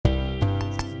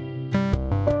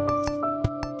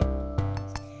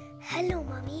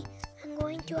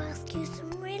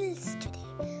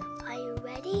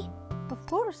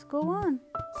go on.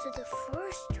 So the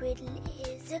first riddle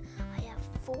is, I have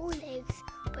 4 legs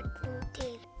but no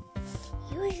tail.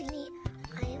 Usually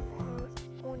I am heard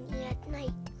only at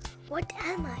night. What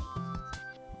am I?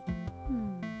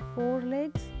 4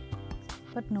 legs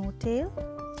but no tail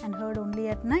and heard only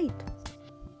at night.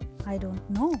 I don't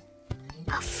know.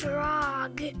 A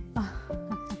frog.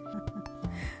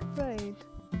 Right.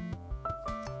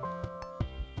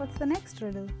 What's the next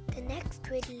riddle? The next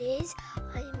riddle is,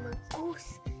 I am a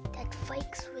goose that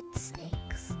fights with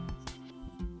snakes.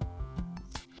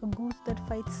 A goose that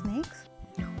fights snakes?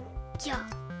 No, yeah,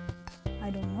 I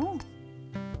don't know.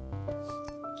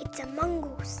 it's a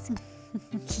mongoose.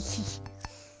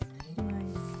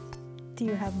 Nice. Do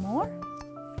you have more?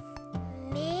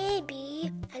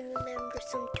 Maybe I'll remember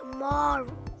some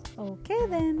tomorrow. Okay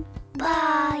then.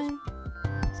 Bye.